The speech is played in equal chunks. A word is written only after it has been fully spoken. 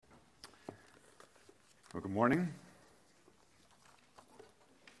Well, good morning.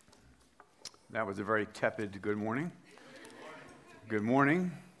 That was a very tepid good morning. Good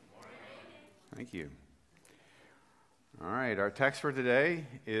morning. Thank you. All right, our text for today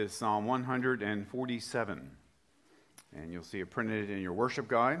is Psalm 147, and you'll see it printed in your worship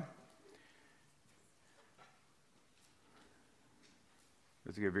guide.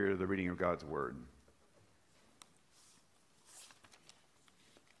 Let's give ear to the reading of God's Word.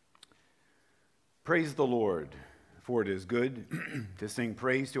 Praise the Lord, for it is good to sing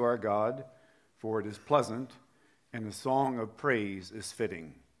praise to our God, for it is pleasant, and the song of praise is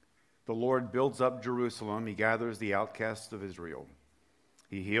fitting. The Lord builds up Jerusalem, he gathers the outcasts of Israel.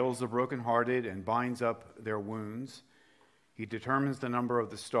 He heals the brokenhearted and binds up their wounds. He determines the number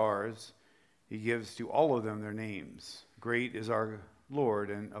of the stars. He gives to all of them their names. Great is our Lord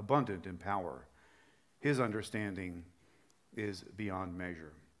and abundant in power. His understanding is beyond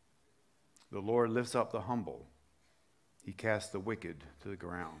measure. The Lord lifts up the humble. He casts the wicked to the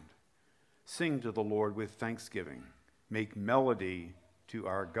ground. Sing to the Lord with thanksgiving. Make melody to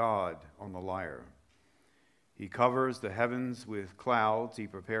our God on the lyre. He covers the heavens with clouds. He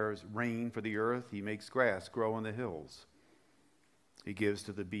prepares rain for the earth. He makes grass grow on the hills. He gives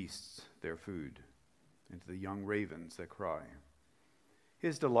to the beasts their food, and to the young ravens that cry.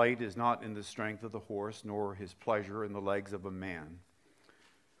 His delight is not in the strength of the horse, nor his pleasure in the legs of a man.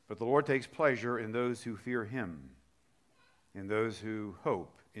 But the Lord takes pleasure in those who fear him, in those who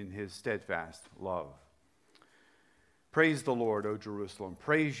hope in his steadfast love. Praise the Lord, O Jerusalem.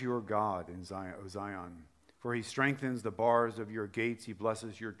 Praise your God in Zion, O Zion. For he strengthens the bars of your gates. He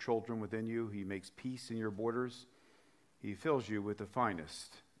blesses your children within you. He makes peace in your borders. He fills you with the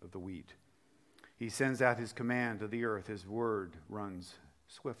finest of the wheat. He sends out his command to the earth. His word runs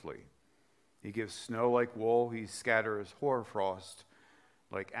swiftly. He gives snow like wool. He scatters hoarfrost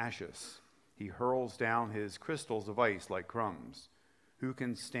like ashes. He hurls down his crystals of ice like crumbs. Who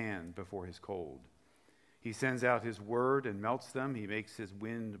can stand before his cold? He sends out his word and melts them. He makes his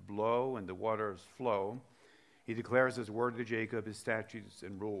wind blow and the waters flow. He declares his word to Jacob, his statutes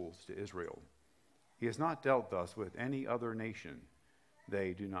and rules to Israel. He has not dealt thus with any other nation.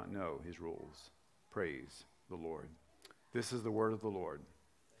 They do not know his rules. Praise the Lord. This is the word of the Lord.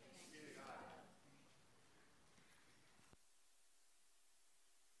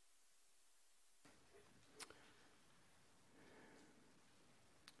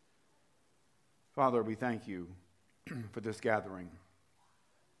 Father, we thank you for this gathering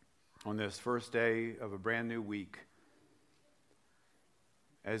on this first day of a brand new week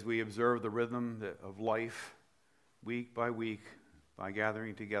as we observe the rhythm of life week by week by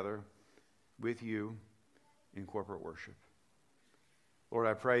gathering together with you in corporate worship. Lord,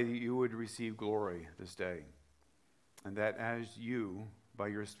 I pray that you would receive glory this day, and that as you, by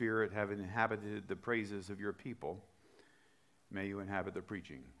your Spirit, have inhabited the praises of your people, may you inhabit the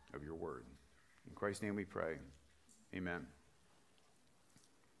preaching of your word. In Christ's name we pray. Amen.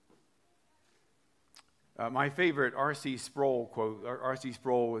 My favorite R.C. Sproul quote, R.C.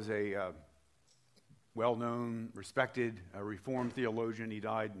 Sproul was a well-known, respected Reformed theologian. He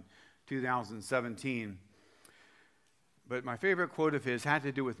died in 2017. But my favorite quote of his had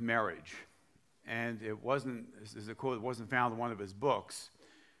to do with marriage. And this is a quote that wasn't found in one of his books.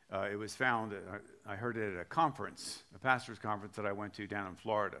 It was found, I heard it at a conference, a pastor's conference that I went to down in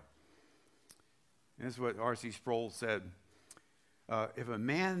Florida. And this is what R.C. Sproul said. If a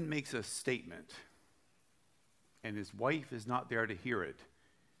man makes a statement and his wife is not there to hear it,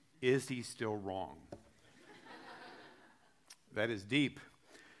 is he still wrong? That is deep.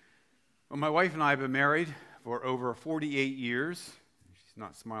 Well, my wife and I have been married for over 48 years. She's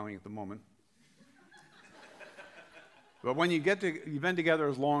not smiling at the moment. But when you've been together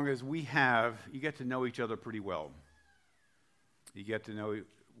as long as we have, you get to know each other pretty well. You get to know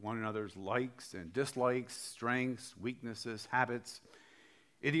one another's likes and dislikes, strengths, weaknesses, habits,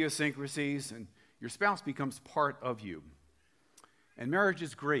 idiosyncrasies, and your spouse becomes part of you. And marriage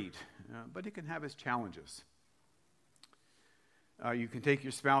is great, but it can have its challenges. You can take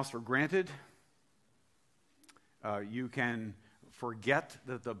your spouse for granted. You can forget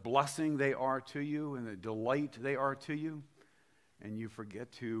that the blessing they are to you and the delight they are to you, and you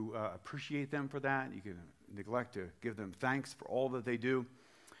forget to appreciate them for that. You can neglect to give them thanks for all that they do.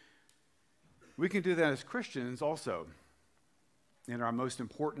 We can do that as Christians also in our most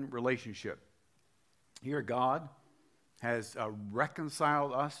important relationship. Here, God has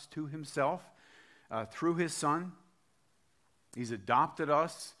reconciled us to himself through his Son. He's adopted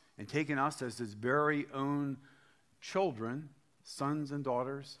us and taken us as his very own children, sons and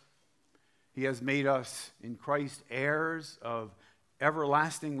daughters. He has made us in Christ heirs of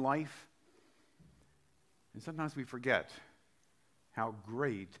everlasting life. And sometimes we forget how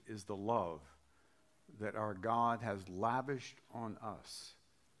great is the love that our God has lavished on us,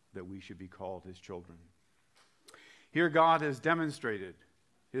 that we should be called his children. Here God has demonstrated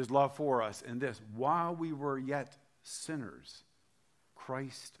his love for us in this: while we were yet sinners,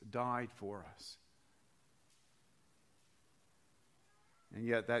 Christ died for us. And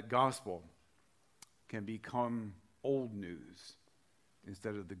yet that gospel can become old news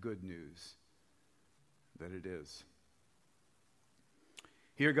instead of the good news that it is.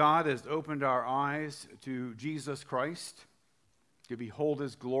 Here God has opened our eyes to Jesus Christ, to behold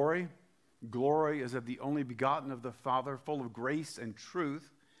his glory. Glory as of the only begotten of the Father, full of grace and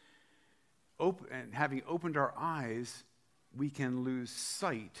truth. And having opened our eyes, we can lose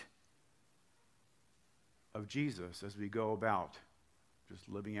sight of Jesus as we go about just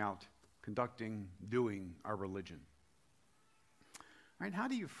living out, conducting, doing our religion. Right? How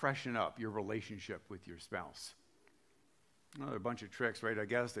do you freshen up your relationship with your spouse? Well, there are a bunch of tricks, right? I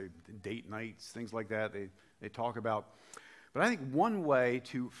guess date nights, things like that. They talk about. But I think one way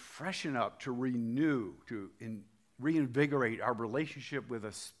to freshen up, to renew, to reinvigorate our relationship with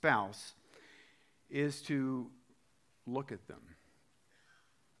a spouse is to look at them,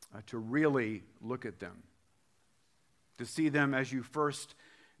 to really look at them, to see them as you first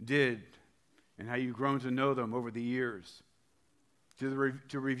did and how you've grown to know them over the years,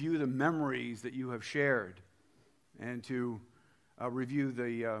 to review the memories that you have shared, and to review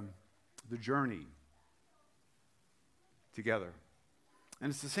the journey together. And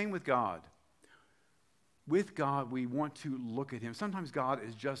it's the same with God. With God, we want to look at him. Sometimes God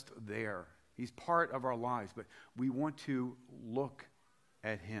is just there. He's part of our lives, but we want to look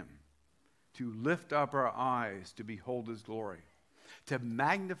at him, to lift up our eyes to behold his glory, to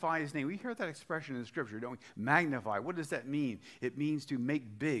magnify his name. We hear that expression in Scripture, don't we? Magnify. What does that mean? It means to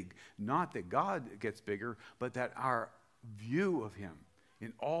make big. Not that God gets bigger, but that our view of him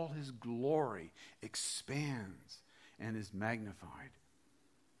in all his glory expands and is magnified,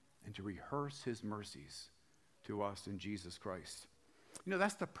 and to rehearse his mercies to us in Jesus Christ. You know,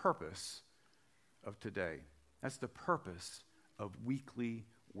 that's the purpose of today. That's the purpose of weekly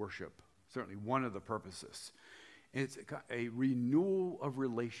worship. Certainly one of the purposes. It's a renewal of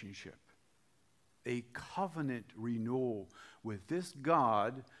relationship, a covenant renewal with this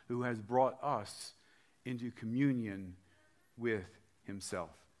God who has brought us into communion with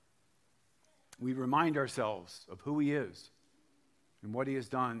himself. We remind ourselves of who he is and what he has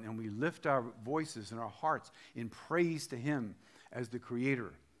done, and we lift our voices and our hearts in praise to him as the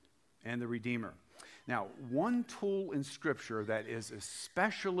Creator and the Redeemer. Now, one tool in Scripture that is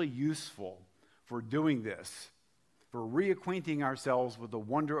especially useful for doing this, for reacquainting ourselves with the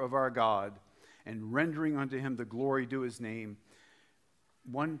wonder of our God and rendering unto him the glory due his name,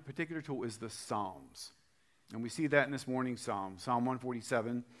 one particular tool is the Psalms. And we see that in this morning's Psalm, Psalm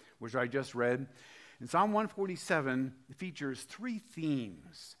 147, which I just read. And Psalm 147 features three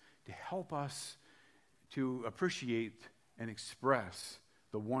themes to help us to appreciate and express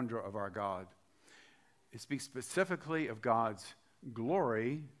the wonder of our God. It speaks specifically of God's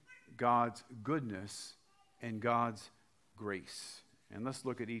glory, God's goodness, and God's grace. And let's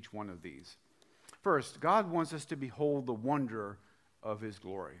look at each one of these. First, God wants us to behold the wonder of his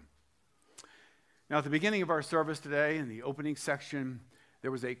glory. Now, at the beginning of our service today, in the opening section,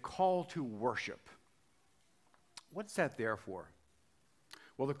 there was a call to worship. What's that there for?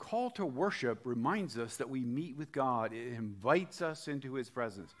 Well, the call to worship reminds us that we meet with God. It invites us into his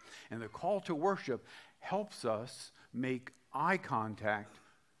presence. And the call to worship helps us make eye contact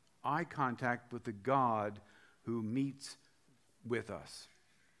with the God who meets with us.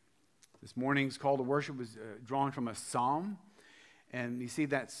 This morning's call to worship was drawn from a psalm. And you see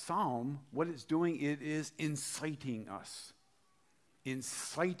that psalm, what it's doing, it is inciting us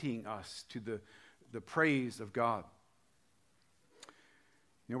to the praise of God.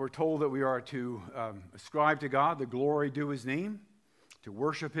 You know, we're told that we are to ascribe to God the glory due his name, to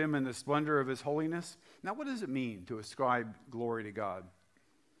worship him in the splendor of his holiness. Now, what does it mean to ascribe glory to God?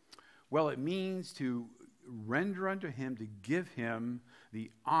 Well, it means to render unto him, to give him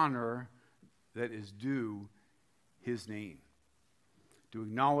the honor that is due his name, to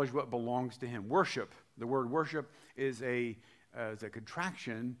acknowledge what belongs to him. Worship, the word worship is a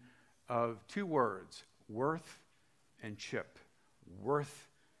contraction of two words, worth and ship.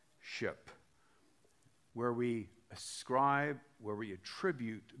 Worthship, where we ascribe, where we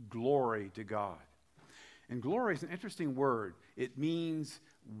attribute glory to God. And glory is an interesting word. It means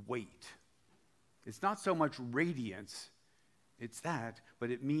weight. It's not so much radiance, it's that, but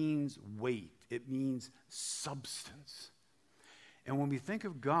it means weight. It means substance. And when we think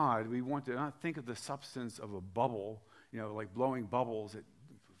of God, we want to not think of the substance of a bubble, like blowing bubbles. It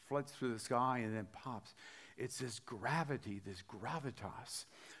floats through the sky and then pops. It's this gravity, this gravitas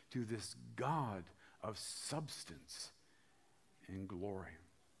to this God of substance and glory.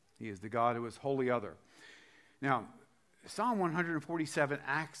 He is the God who is wholly other. Now, Psalm 147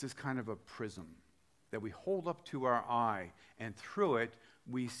 acts as kind of a prism that we hold up to our eye, and through it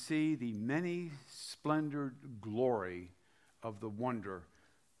we see the many splendored glory of the wonder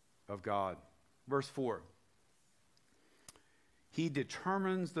of God. Verse 4. He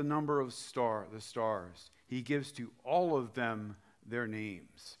determines the number of the stars. He gives to all of them their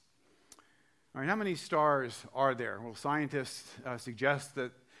names. All right, how many stars are there? Well, scientists suggest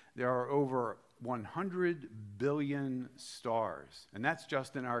that there are over 100 billion stars, and that's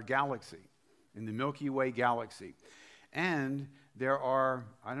just in our galaxy, in the Milky Way galaxy. And there are,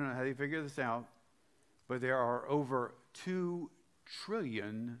 I don't know how they figure this out, but there are over 2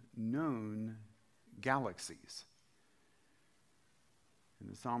 trillion known galaxies.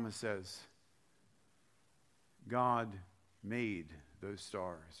 And the psalmist says, God made those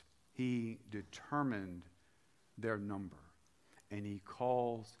stars. He determined their number, and he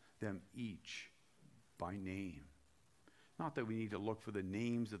calls them each by name. Not that we need to look for the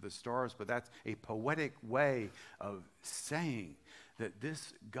names of the stars, but that's a poetic way of saying that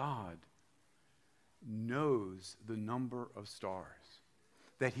this God knows the number of stars,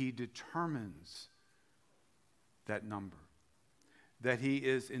 that he determines that number, that he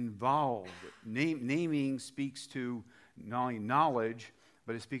is involved. Naming speaks to not only knowledge,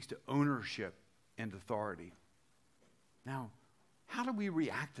 but it speaks to ownership and authority. Now, how do we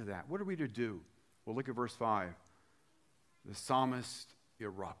react to that? What are we to do? Well, look at verse 5. The psalmist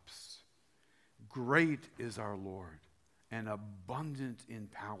erupts. Great is our Lord, and abundant in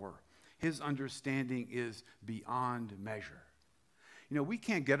power. His understanding is beyond measure. We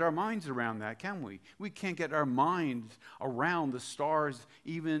can't get our minds around that, can we? We can't get our minds around the stars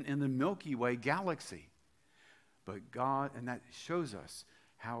even in the Milky Way galaxy. But God, and that shows us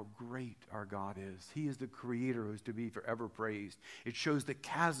how great our God is. He is the creator who is to be forever praised. It shows the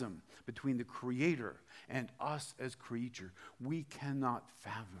chasm between the creator and us as creature. We cannot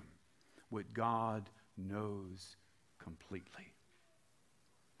fathom what God knows completely.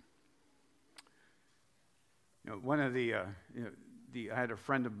 One of I had a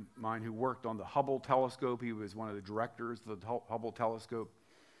friend of mine who worked on the Hubble telescope. He was one of the directors of the Hubble telescope.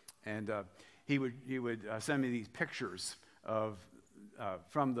 And he would send me these pictures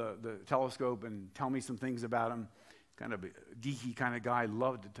from the telescope and tell me some things about him. Kind of a geeky kind of guy,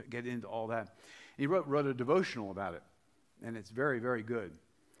 loved to get into all that. And he wrote a devotional about it, and it's very, very good.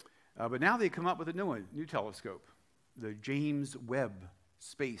 But now they come up with a new telescope, the James Webb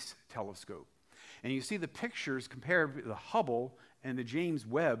Space Telescope. And you see the pictures compared with the Hubble and the James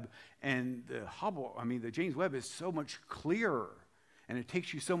Webb, and the James Webb is so much clearer, and it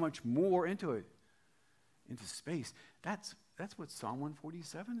takes you so much more into space. That's what Psalm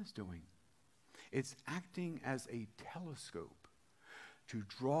 147 is doing. It's acting as a telescope to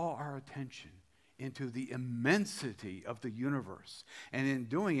draw our attention into the immensity of the universe. And in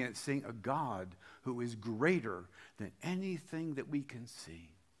doing it, seeing a God who is greater than anything that we can see.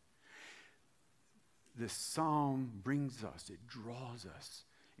 This psalm draws us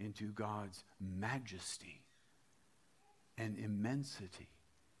into God's majesty and immensity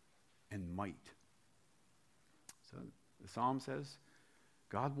and might. So the psalm says,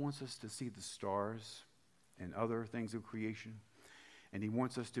 God wants us to see the stars and other things of creation, and he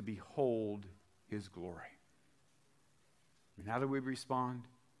wants us to behold his glory. And how do we respond?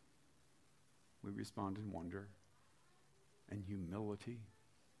 We respond in wonder and humility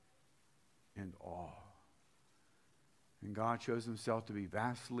and awe. And God shows himself to be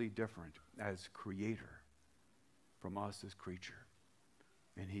vastly different as creator from us as creature.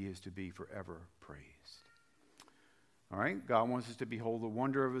 And he is to be forever praised. All right, God wants us to behold the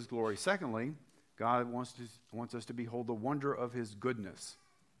wonder of his glory. Secondly, God wants us to behold the wonder of his goodness.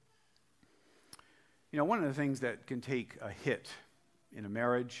 One of the things that can take a hit in a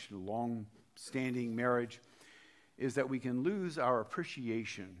marriage, a long-standing marriage, is that we can lose our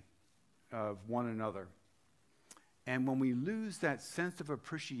appreciation of one another. And when we lose that sense of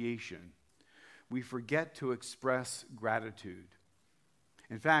appreciation, we forget to express gratitude.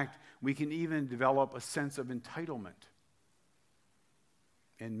 In fact, we can even develop a sense of entitlement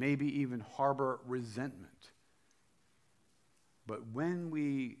and maybe even harbor resentment. But when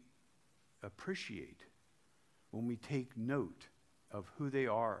we appreciate, when we take note of who they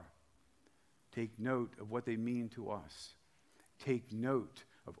are, take note of what they mean to us, take note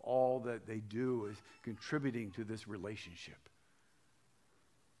of all that they do is contributing to this relationship,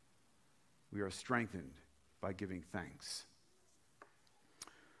 we are strengthened by giving thanks.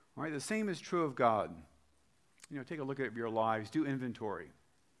 All right, the same is true of God. Take a look at your lives, do inventory,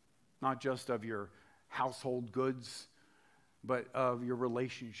 not just of your household goods, but of your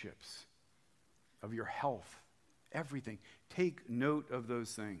relationships, of your health, everything. Take note of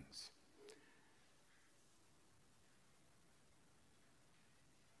those things.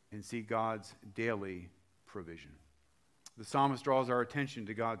 And see God's daily provision. The psalmist draws our attention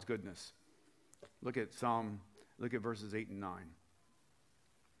to God's goodness. Look at verses 8 and 9.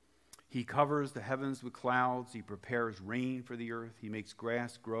 He covers the heavens with clouds. He prepares rain for the earth. He makes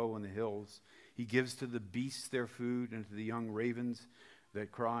grass grow on the hills. He gives to the beasts their food and to the young ravens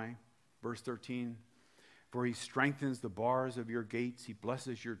that cry. Verse 13. For he strengthens the bars of your gates. He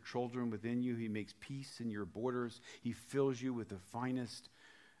blesses your children within you. He makes peace in your borders. He fills you with the finest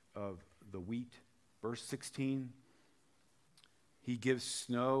of the wheat. Verse 16. He gives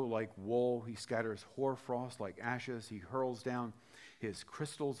snow like wool. He scatters hoarfrost like ashes. He hurls down his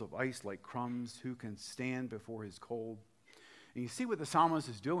crystals of ice like crumbs. Who can stand before his cold? And you see what the psalmist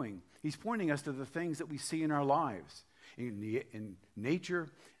is doing. He's pointing us to the things that we see in our lives, in nature,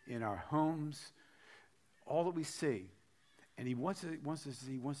 in our homes, all that we see. And he wants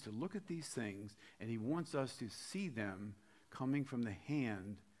to look at these things, and he wants us to see them coming from the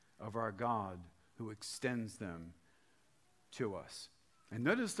hand of our God who extends them to us. And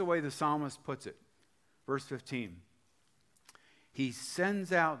notice the way the psalmist puts it. Verse 15. He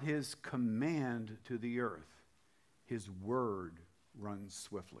sends out his command to the earth. His word runs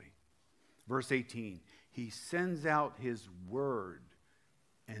swiftly. Verse 18. He sends out his word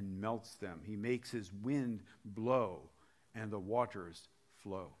and melts them. He makes his wind blow and the waters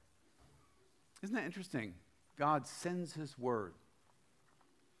flow. Isn't that interesting? God sends his word.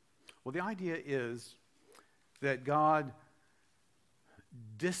 Well, the idea is that God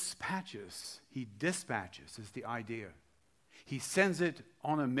dispatches. He dispatches is the idea. He sends it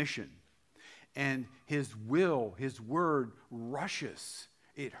on a mission. And his will, his word rushes.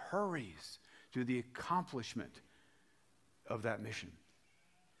 It hurries to the accomplishment of that mission.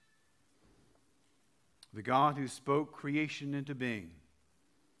 The God who spoke creation into being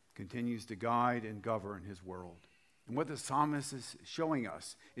continues to guide and govern his world. And what the psalmist is showing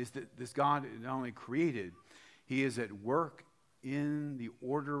us is that this God not only created, he is at work in the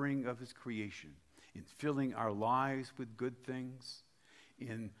ordering of his creation, in filling our lives with good things,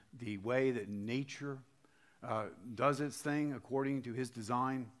 in the way that nature does its thing according to his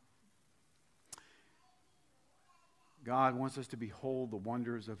design. God wants us to behold the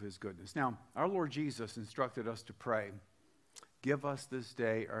wonders of his goodness. Now, our Lord Jesus instructed us to pray, "Give us this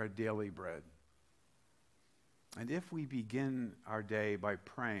day our daily bread." And if we begin our day by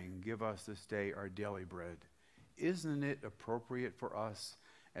praying, "Give us this day our daily bread," isn't it appropriate for us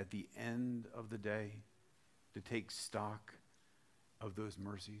at the end of the day to take stock of those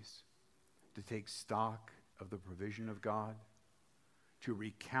mercies, to take stock of the provision of God, to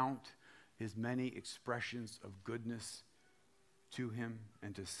recount his many expressions of goodness to him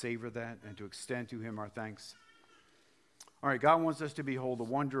and to savor that and to extend to him our thanks? All right, God wants us to behold the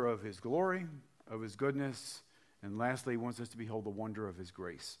wonder of his glory, of his goodness, and lastly, he wants us to behold the wonder of his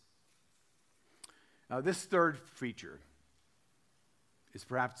grace. Now, this third feature is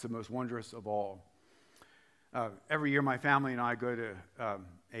perhaps the most wondrous of all. Every year, my family and I go to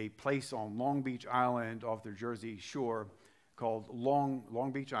a place on Long Beach Island off the Jersey shore called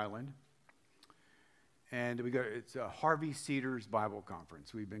Long Beach Island. And it's a Harvey Cedars Bible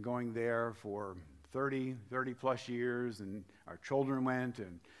Conference. We've been going there for 30 plus years, and our children went,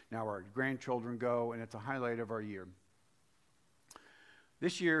 and now our grandchildren go, and it's a highlight of our year.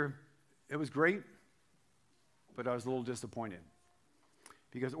 This year, it was great, but I was a little disappointed.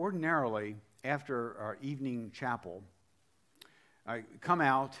 Because ordinarily, after our evening chapel, I come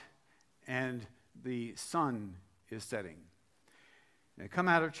out, and the sun is setting. And I come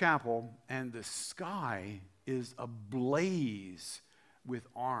out of chapel, and the sky is ablaze with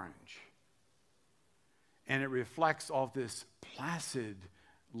orange. And it reflects off this placid,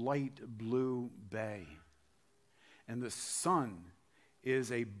 light blue bay. And the sun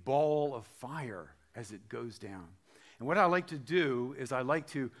is a ball of fire as it goes down. And what I like to do is I like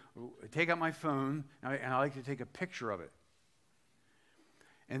to take out my phone, and I like to take a picture of it.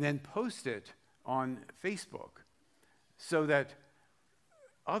 And then post it on Facebook so that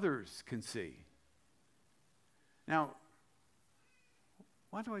others can see. Now,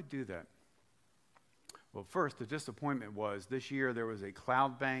 why do I do that? Well, first, the disappointment was this year there was a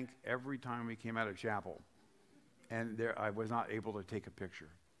cloud bank every time we came out of chapel, and I was not able to take a picture.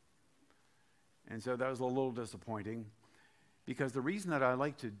 And so that was a little disappointing Because the reason that I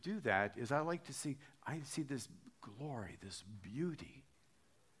like to do that is I see this glory, this beauty,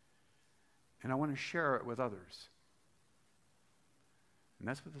 and I want to share it with others. And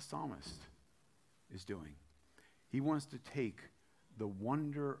that's what the psalmist is doing. He wants to take the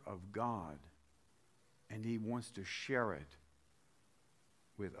wonder of God and he wants to share it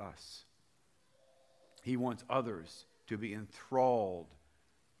with us. He wants others to be enthralled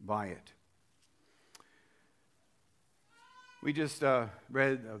by it. We just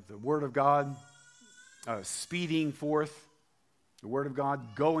read of the Word of God speeding forth, the Word of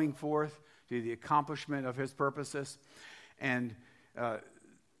God going forth to the accomplishment of His purposes. And the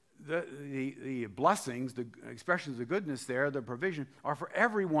blessings, the expressions of goodness there, the provision, are for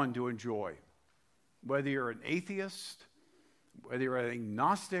everyone to enjoy. Whether you're an atheist, whether you're an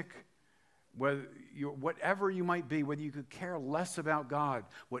agnostic, whatever you might be, whether you could care less about God,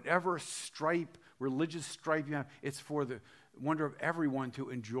 whatever stripe, religious stripe you have, it's for the wonder of everyone to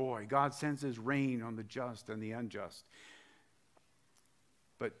enjoy. God sends His rain on the just and the unjust.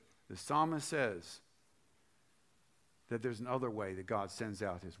 But the psalmist says that there's another way that God sends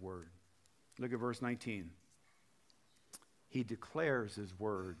out His word. Look at verse 19. He declares His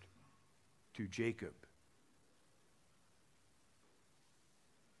word to Jacob,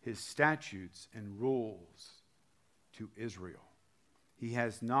 His statutes and rules to Israel. He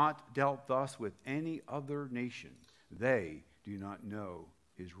has not dealt thus with any other nation. They do not know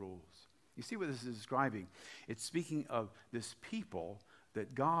His rules. You see what this is describing? It's speaking of this people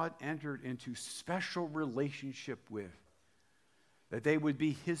that God entered into special relationship with, that they would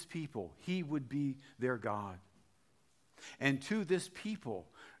be His people. He would be their God. And to this people,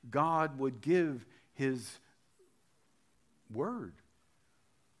 God would give His word.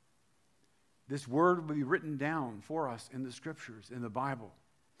 This word will be written down for us in the Scriptures, in the Bible.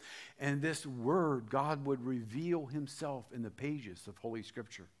 And this word, God would reveal Himself in the pages of Holy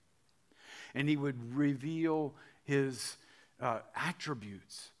Scripture. And He would reveal His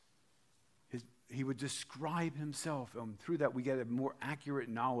attributes. He would describe Himself. Through that, we get a more accurate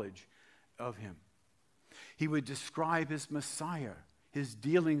knowledge of Him. He would describe His Messiah, His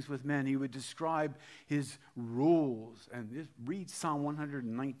dealings with men. He would describe His rules. And just read Psalm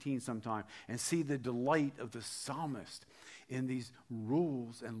 119 sometime and see the delight of the psalmist in these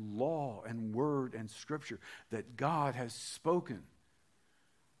rules and law and word and Scripture that God has spoken,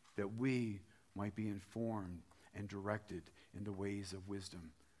 that we might be informed and directed in the ways of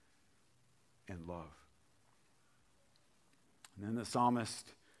wisdom and love. And then the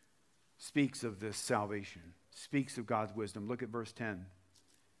psalmist speaks of this salvation, speaks of God's wisdom. Look at verse 10.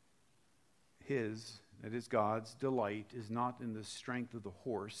 His, that is God's, delight is not in the strength of the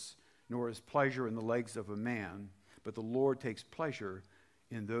horse, nor his pleasure in the legs of a man, but the Lord takes pleasure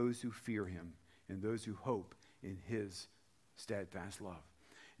in those who fear Him, in those who hope in His steadfast love.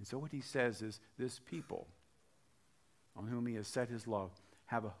 And so what he says is, this people on whom He has set His love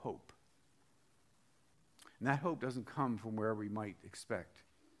have a hope. And that hope doesn't come from where we might expect.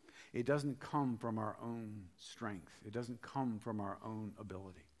 It doesn't come from our own strength. It doesn't come from our own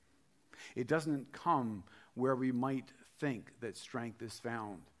ability. It doesn't come where we might think that strength is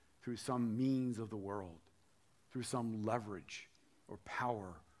found through some means of the world, through some leverage or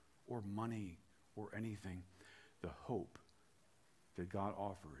power or money or anything. The hope that God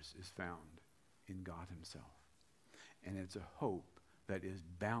offers is found in God Himself. And it's a hope that is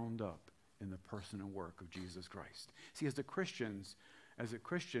bound up in the person and work of Jesus Christ. See, as a Christian,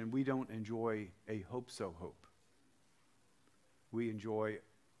 we don't enjoy a hope-so hope. We enjoy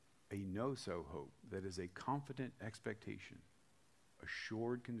a know-so hope that is a confident expectation,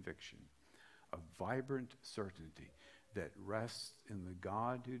 assured conviction, a vibrant certainty that rests in the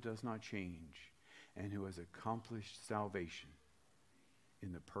God who does not change and who has accomplished salvation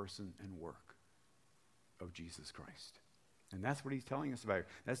in the person and work of Jesus Christ. And that's what he's telling us about.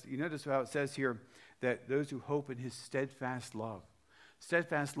 You notice how it says here that those who hope in His steadfast love.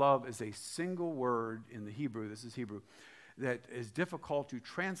 Steadfast love is a single word in the Hebrew, this is Hebrew, that is difficult to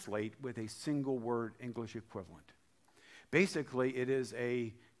translate with a single word English equivalent. Basically, it is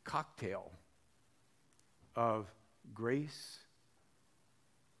a cocktail of grace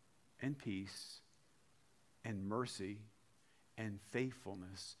and peace and mercy and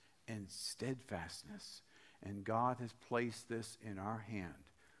faithfulness and steadfastness. And God has placed this in our hand,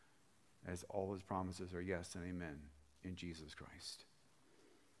 as all His promises are yes and amen in Jesus Christ.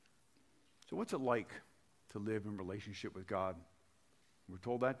 So what's it like to live in relationship with God? We're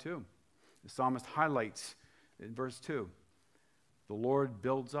told that too. The psalmist highlights in verse 2, the Lord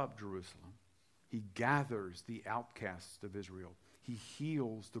builds up Jerusalem. He gathers the outcasts of Israel. He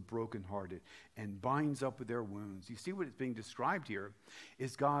heals the brokenhearted and binds up with their wounds. You see what is being described here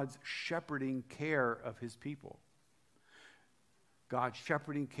is God's shepherding care of his people. God's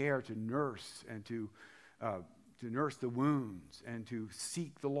shepherding care to nurse and to nurse the wounds and to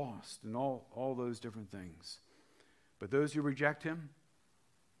seek the lost and all those different things. But those who reject him,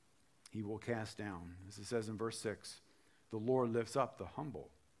 he will cast down. As it says in verse 6, the Lord lifts up the humble,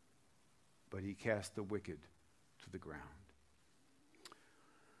 but he casts the wicked to the ground.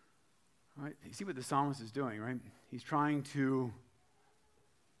 All right, you see what the psalmist is doing, right? He's trying to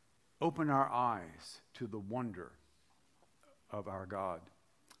open our eyes to the wonder of our God.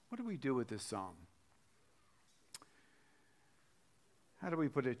 What do we do with this psalm? How do we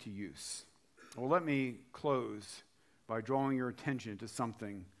put it to use? Well, let me close by drawing your attention to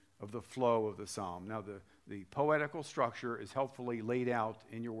something of the flow of the psalm. Now, the poetical structure is helpfully laid out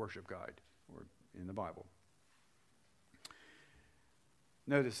in your worship guide or in the Bible.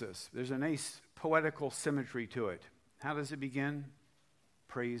 Notice this. There's a nice poetical symmetry to it. How does it begin?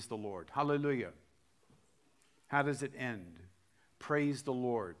 Praise the Lord. Hallelujah. How does it end? Praise the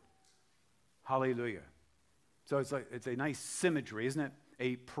Lord. Hallelujah. So it's a nice symmetry, isn't it?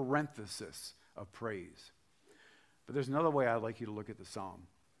 A parenthesis of praise. But there's another way I'd like you to look at the psalm.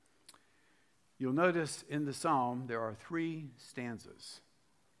 You'll notice in the psalm there are 3 stanzas.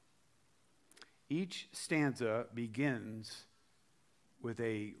 Each stanza begins with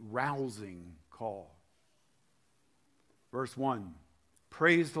a rousing call. Verse 1,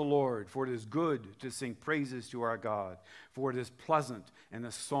 praise the Lord, for it is good to sing praises to our God, for it is pleasant, and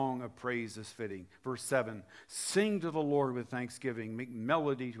a song of praise is fitting. Verse 7, sing to the Lord with thanksgiving, make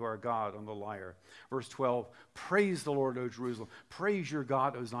melody to our God on the lyre. Verse 12, praise the Lord, O Jerusalem, praise your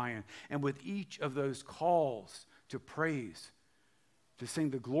God, O Zion. And with each of those calls to praise, to sing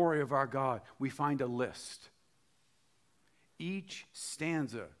the glory of our God, we find a list. Each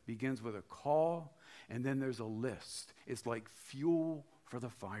stanza begins with a call, and then there's a list. It's like fuel for the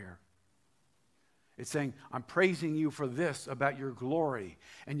fire. It's saying, I'm praising you for this about your glory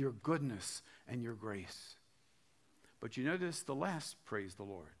and your goodness and your grace. But you notice the last praise the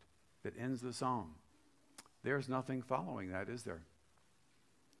Lord that ends the psalm. There's nothing following that, is there?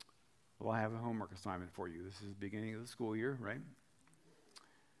 Well, I have a homework assignment for you. This is the beginning of the school year, right?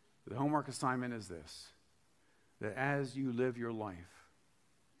 The homework assignment is this, that as you live your life,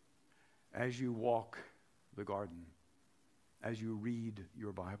 as you walk the garden, as you read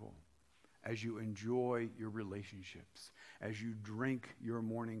your Bible, as you enjoy your relationships, as you drink your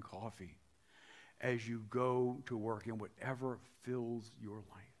morning coffee, as you go to work in whatever fills your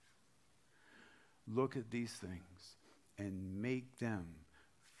life, look at these things and make them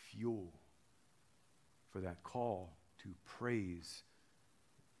fuel for that call to praise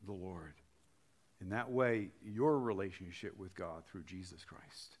the Lord. In that way, your relationship with God through Jesus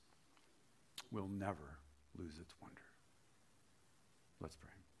Christ will never lose its wonder. Let's pray.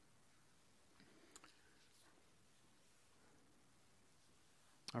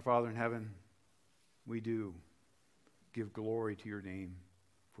 Our Father in heaven, we do give glory to your name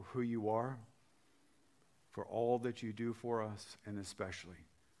for who you are, for all that you do for us, and especially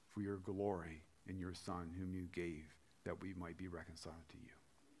for your glory in your Son, whom you gave, that we might be reconciled to you.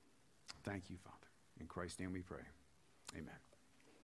 Thank you, Father. In Christ's name we pray. Amen.